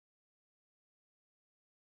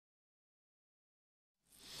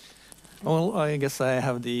Well, I guess I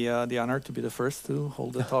have the honor to be the first to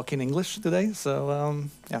hold the talk in English today. So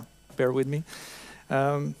yeah, bear with me.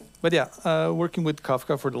 But yeah, working with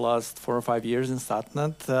Kafka for the last 4 or 5 years in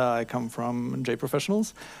Statnett. I come from J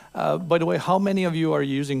Professionals. By the way, how many of you are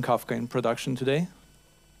using Kafka in production today?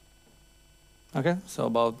 Okay, so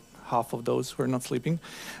about half of those who are not sleeping.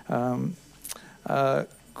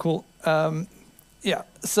 Cool. Yeah,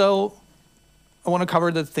 so I want to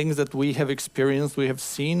cover the things that we have experienced, we have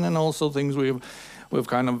seen, and also things we've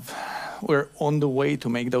kind of, we're on the way to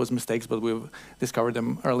make those mistakes, but we've discovered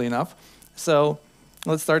them early enough. So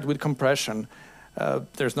let's start with compression.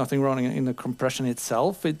 There's nothing wrong in the compression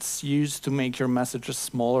itself. It's used to make your messages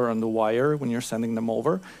smaller on the wire when you're sending them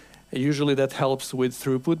over. Usually that helps with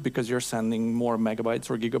throughput because you're sending more megabytes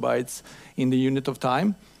or gigabytes in the unit of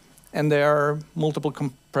time. And there are multiple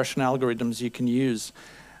compression algorithms you can use.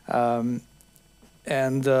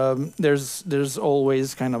 There's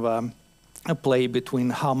always kind of a play between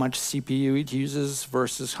how much CPU it uses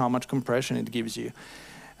versus how much compression it gives you.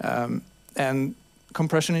 And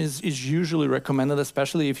compression is usually recommended,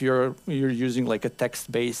 especially if you're using like a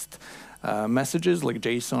text-based messages like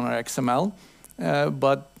JSON or XML.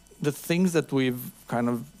 But the things that we've kind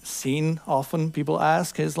of seen often people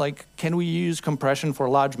ask is like, can we use compression for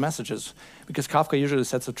large messages? Because Kafka usually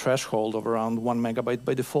sets a threshold of around 1 megabyte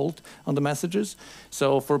by default on the messages.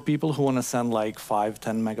 So for people who want to send like 5,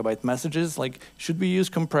 10 megabyte messages, like, should we use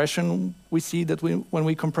compression? We see that when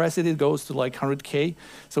we compress it, it goes to like 100K.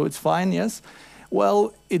 So it's fine, yes.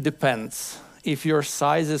 Well, it depends. If your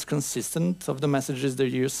size is consistent of the messages that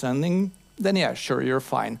you're sending, then yeah, sure, you're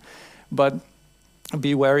fine. But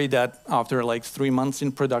be wary that after like 3 months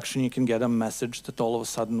in production, you can get a message that all of a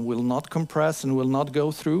sudden will not compress and will not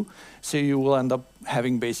go through. So you will end up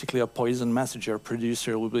having basically a poison message. Your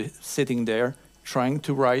producer will be sitting there trying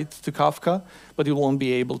to write to Kafka, but you won't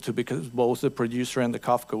be able to because both the producer and the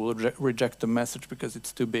Kafka will reject the message because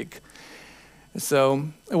it's too big. So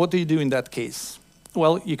what do you do in that case?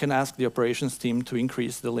 Well, you can ask the operations team to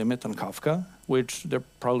increase the limit on Kafka, which they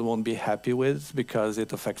probably won't be happy with because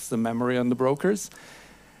it affects the memory on the brokers.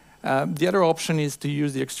 The other option is to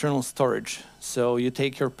use the external storage. So you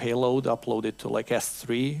take your payload, upload it to like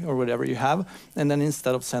S3 or whatever you have, and then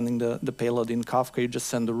instead of sending the payload in Kafka, you just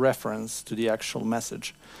send the reference to the actual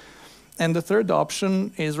message. And the third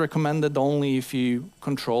option is recommended only if you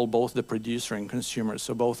control both the producer and consumer,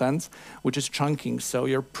 so both ends, which is chunking. So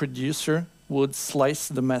your producer would slice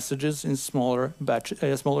the messages in smaller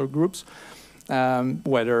groups,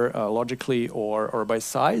 whether logically or by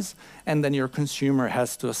size, and then your consumer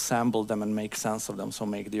has to assemble them and make sense of them, so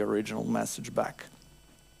make the original message back.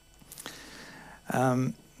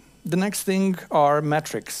 The next thing are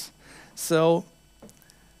metrics. So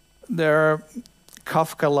there are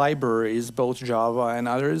Kafka libraries, both Java and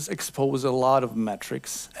others, expose a lot of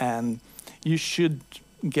metrics, and you should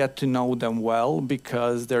get to know them well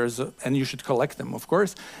because and you should collect them, of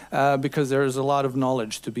course, because there's a lot of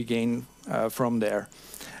knowledge to be gained from there.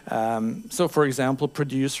 So for example,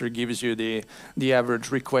 producer gives you the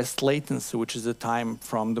average request latency, which is the time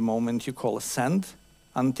from the moment you call a send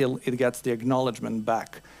until it gets the acknowledgement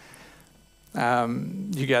back.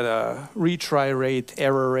 You get a retry rate,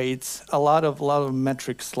 error rates, a lot of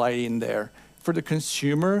metrics lie in there. For the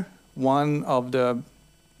consumer, one of the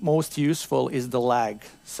most useful is the lag.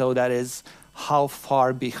 So that is how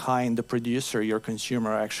far behind the producer your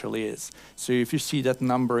consumer actually is. So if you see that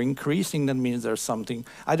number increasing, that means there's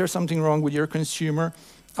either something wrong with your consumer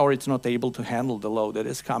or it's not able to handle the load that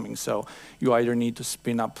is coming. So you either need to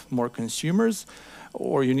spin up more consumers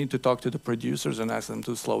or you need to talk to the producers and ask them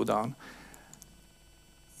to slow down.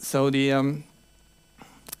 So the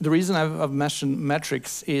reason I've mentioned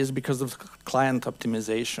metrics is because of client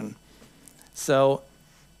optimization. So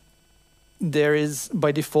there is,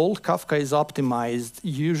 by default, Kafka is optimized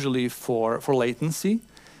usually for latency,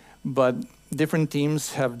 but different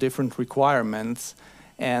teams have different requirements.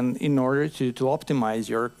 And in order to optimize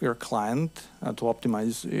your client, to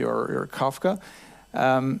optimize your Kafka,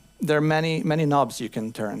 there are many knobs you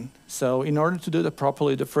can turn. So in order to do that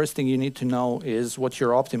properly, the first thing you need to know is what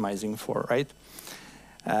you're optimizing for, right?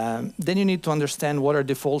 Then you need to understand what are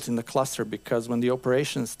defaults in the cluster, because when the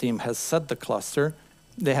operations team has set the cluster,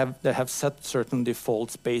 they have set certain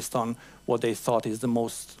defaults based on what they thought is the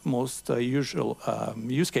most usual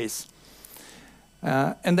use case.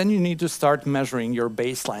 And then you need to start measuring your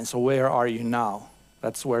baseline. So where are you now?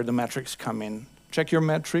 That's where the metrics come in. Check your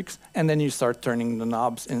metrics, and then you start turning the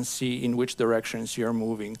knobs and see in which directions you're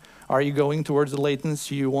moving. Are you going towards the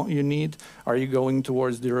latency you need? Are you going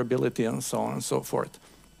towards durability, and so on and so forth?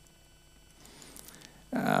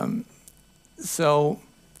 So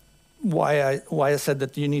why I said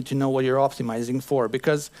that you need to know what you're optimizing for,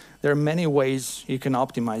 because there are many ways you can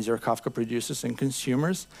optimize your Kafka producers and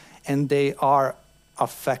consumers, and they are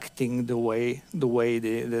affecting the way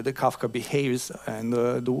the Kafka behaves and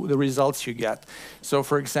the results you get. So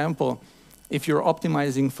for example, if you're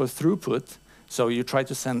optimizing for throughput, so you try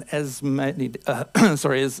to send as many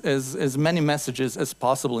as many messages as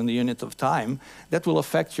possible in the unit of time, that will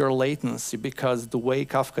affect your latency, because the way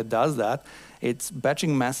Kafka does that, it's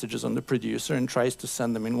batching messages on the producer and tries to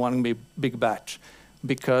send them in one big batch,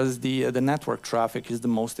 because the network traffic is the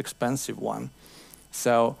most expensive one.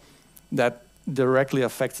 So that directly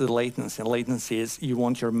affects the latency. And latency is you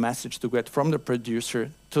want your message to get from the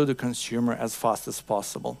producer to the consumer as fast as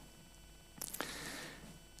possible.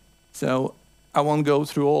 So I won't go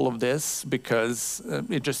through all of this because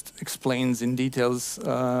it just explains in details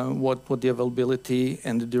what the availability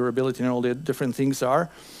and the durability and all the different things are.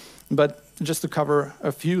 But just to cover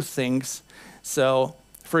a few things. So,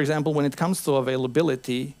 for example, when it comes to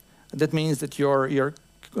availability, that means that your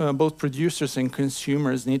both producers and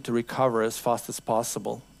consumers need to recover as fast as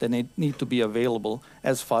possible. They need to be available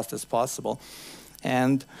as fast as possible.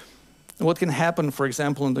 And what can happen, for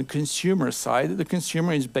example, on the consumer side, the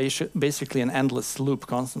consumer is basically an endless loop,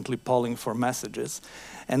 constantly polling for messages.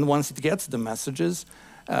 And once it gets the messages,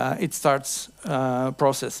 it starts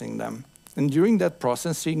processing them. And during that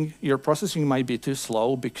processing, your processing might be too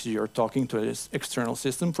slow because you're talking to an external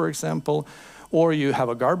system, for example, or you have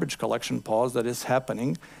a garbage collection pause that is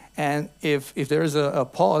happening. And if there's a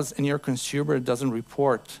pause and your consumer doesn't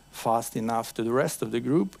report fast enough to the rest of the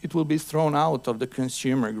group, it will be thrown out of the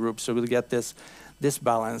consumer group. So we'll get this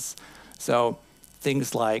balance. So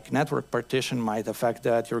things like network partition might affect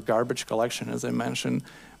that. Your garbage collection, as I mentioned,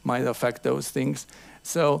 might affect those things.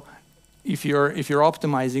 So if you're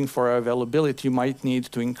optimizing for availability, you might need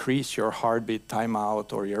to increase your heartbeat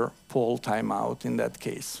timeout or your poll timeout in that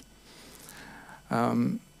case.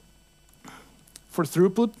 For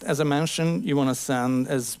throughput, as I mentioned, you want to send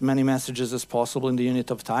as many messages as possible in the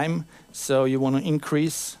unit of time. So you want to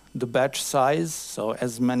increase the batch size, so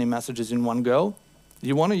as many messages in one go.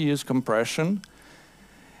 You want to use compression.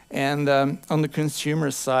 And on the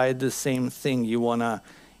consumer side, the same thing. You want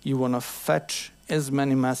to fetch as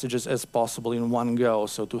many messages as possible in one go,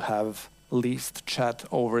 so to have least chat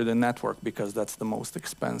over the network, because that's the most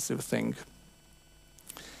expensive thing.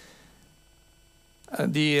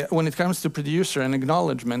 When it comes to producer and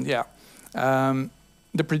acknowledgement,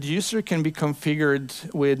 the producer can be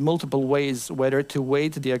configured with multiple ways, whether to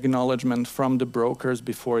wait the acknowledgement from the brokers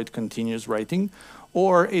before it continues writing,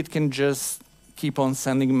 or it can just keep on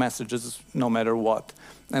sending messages no matter what.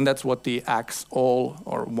 And that's what the AX-all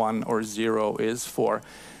or 1 or 0 is for.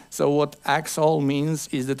 So what AX-all means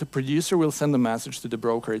is that the producer will send a message to the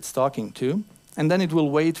broker it's talking to, and then it will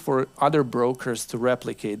wait for other brokers to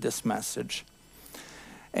replicate this message.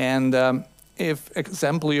 And if,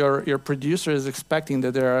 example, your producer is expecting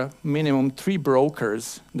that there are minimum 3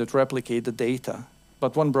 brokers that replicate the data,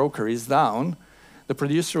 but one broker is down, the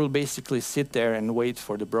producer will basically sit there and wait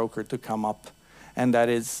for the broker to come up. And that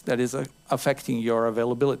is affecting your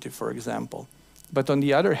availability, for example. But on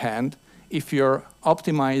the other hand, if you're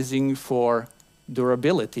optimizing for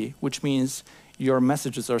durability, which means your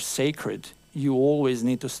messages are sacred, you always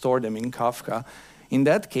need to store them in Kafka, in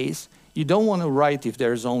that case, you don't want to write if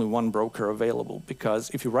there's only one broker available, because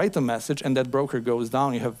if you write a message and that broker goes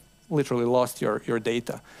down, you have literally lost your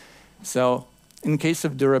data. So in case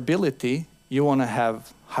of durability, you want to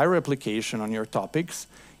have high replication on your topics.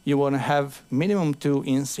 You want to have minimum 2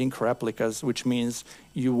 in-sync replicas, which means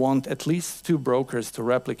you want at least 2 brokers to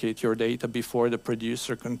replicate your data before the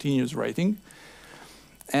producer continues writing.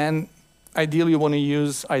 And ideally, you want to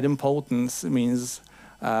use idempotence. It means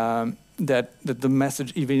that the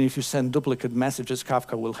message, even if you send duplicate messages,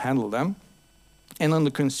 Kafka will handle them. And on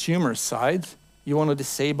the consumer side, you want to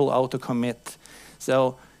disable auto-commit.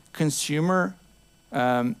 So consumer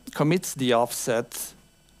commits the offset.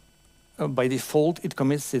 By default, it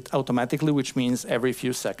commits it automatically, which means every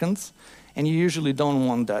few seconds. And you usually don't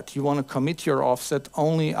want that. You want to commit your offset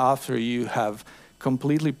only after you have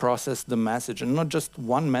completely processed the message, and not just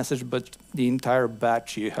one message, but the entire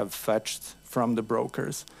batch you have fetched from the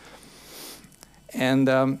brokers. And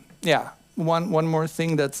one more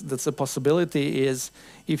thing that's a possibility is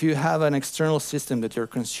if you have an external system that your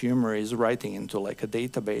consumer is writing into, like a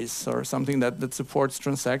database or something that supports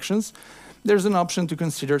transactions, there's an option to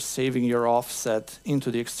consider saving your offset into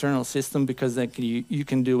the external system, because then you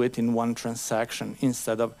can do it in one transaction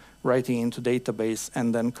instead of writing into database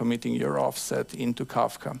and then committing your offset into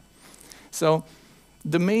Kafka. So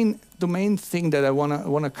the main thing that I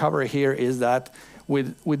want to cover here is that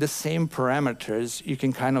with the same parameters, you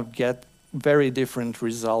can kind of get very different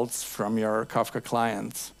results from your Kafka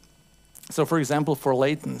clients. So for example, for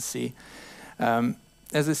latency,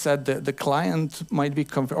 as I said, the client might be,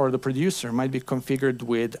 or the producer might be configured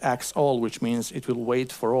with X-all, which means it will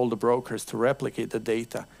wait for all the brokers to replicate the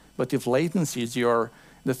data. But if latency is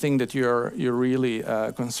the thing that you're really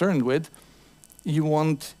concerned with, you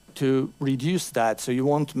want to reduce that. So you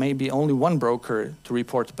want maybe only one broker to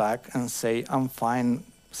report back and say, I'm fine,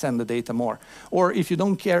 send the data more. Or if you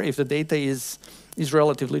don't care if the data is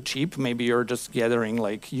relatively cheap, maybe you're just gathering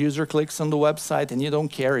like user clicks on the website and you don't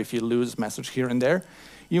care if you lose message here and there,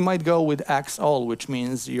 you might go with X-all, which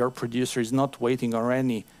means your producer is not waiting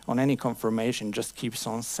on any confirmation, just keeps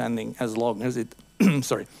on sending as long as it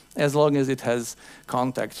as long as it has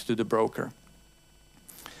contact to the broker.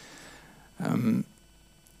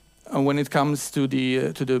 When it comes to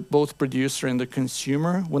the both producer and the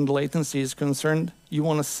consumer, when the latency is concerned, you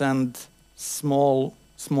want to send small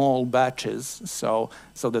batches so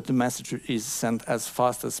that the message is sent as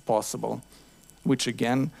fast as possible, which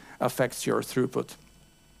again affects your throughput.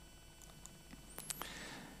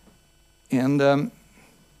 And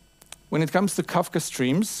when it comes to Kafka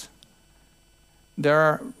streams, there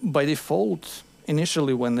are by default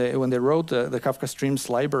initially when they wrote the Kafka streams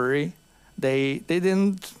library, they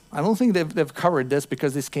didn't. I don't think they've covered this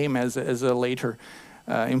because this came as a later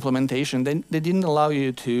implementation. They didn't allow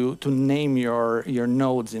you to name your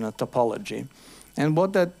nodes in a topology, and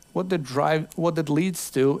what that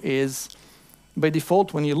leads to is, by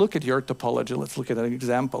default, when you look at your topology, let's look at an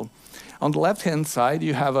example. On the left-hand side,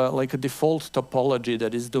 you have a default topology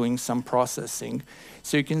that is doing some processing.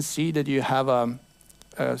 So you can see that you have a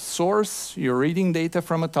source, you're reading data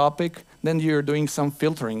from a topic, then you're doing some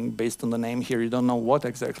filtering based on the name here. You don't know what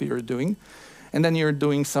exactly you're doing. And then you're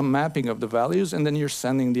doing some mapping of the values, and then you're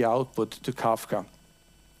sending the output to Kafka.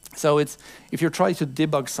 So if you're trying to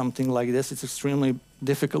debug something like this, it's extremely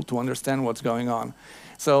difficult to understand what's going on.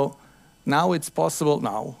 So now it's possible,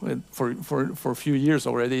 for a few years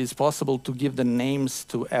already, it's possible to give the names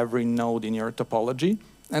to every node in your topology.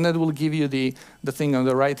 And that will give you the thing on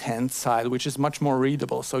the right-hand side, which is much more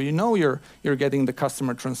readable. So you know you're getting the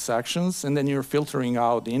customer transactions, and then you're filtering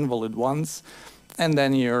out the invalid ones, and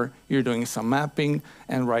then you're doing some mapping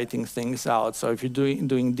and writing things out. So if you're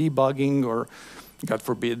doing debugging, or God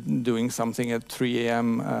forbid, doing something at 3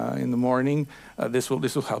 a.m. In the morning, this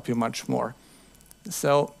will help you much more.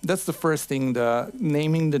 So that's the first thing.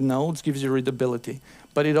 Naming the nodes gives you readability,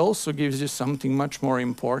 but it also gives you something much more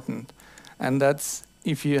important, and that's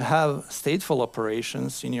if you have stateful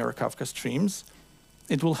operations in your Kafka streams,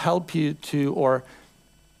 it will help you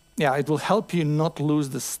it will help you not lose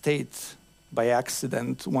the state by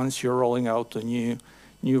accident once you're rolling out a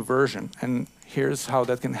new version. And here's how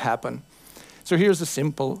that can happen. So here's a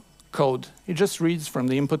simple code. It just reads from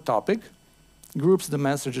the input topic, groups the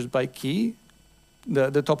messages by key,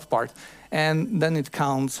 the top part, and then it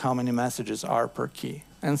counts how many messages are per key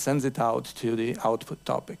and sends it out to the output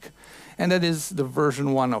topic. And that is the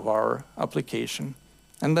version 1 of our application.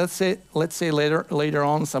 And let's say later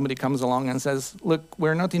on somebody comes along and says, look,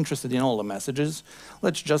 we're not interested in all the messages.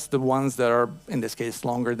 Let's just the ones that are, in this case,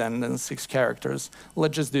 longer than 6 characters.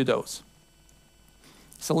 Let's just do those.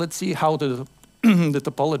 So let's see how the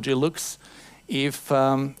topology looks if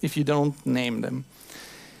you don't name them.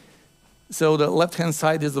 So the left-hand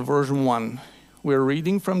side is the version 1. We're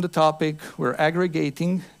reading from the topic, we're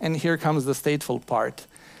aggregating, and here comes the stateful part.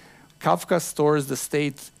 Kafka stores the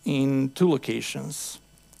state in 2 locations.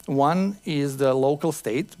 One is the local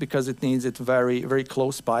state, because it needs it very, very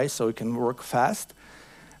close by so it can work fast.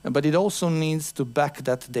 But it also needs to back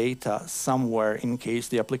that data somewhere in case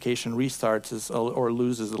the application restarts or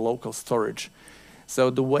loses the local storage. So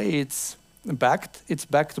the way it's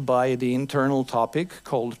backed by the internal topic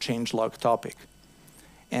called changelog topic.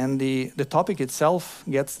 And the topic itself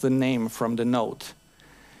gets the name from the node.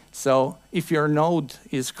 So if your node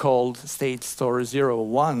is called state store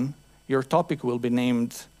 01, your topic will be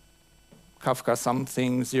named Kafka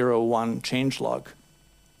something 01 changelog.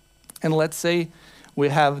 And let's say we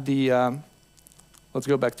have let's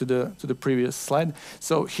go back to the previous slide.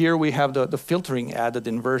 So here we have the filtering added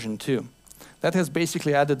in version 2. That has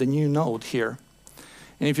basically added a new node here.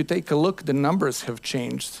 And if you take a look, the numbers have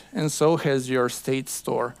changed, and so has your state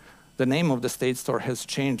store. The name of the state store has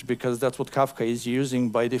changed because that's what Kafka is using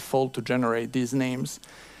by default to generate these names.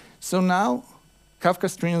 So now Kafka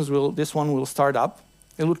streams this one will start up.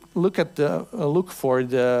 It will look for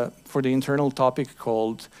the internal topic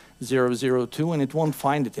called 002, and it won't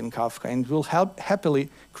find it in Kafka, and it will happily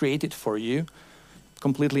create it for you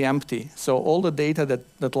completely empty. So all the data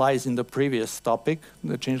that lies in the previous topic,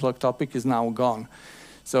 the changelog topic, is now gone.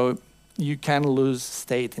 So you can lose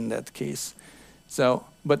state in that case. So,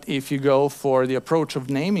 but if you go for the approach of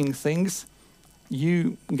naming things,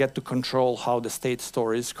 you get to control how the state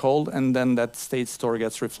store is called, and then that state store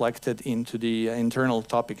gets reflected into the internal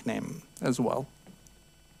topic name as well.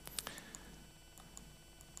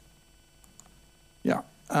 Yeah.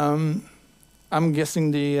 I'm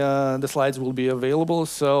guessing the slides will be available,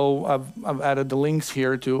 so I've added the links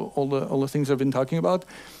here to all the things I've been talking about.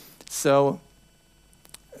 So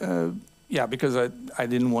yeah, because I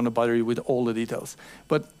didn't want to bother you with all the details.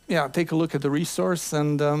 But yeah, take a look at the resource,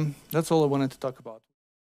 and that's all I wanted to talk about.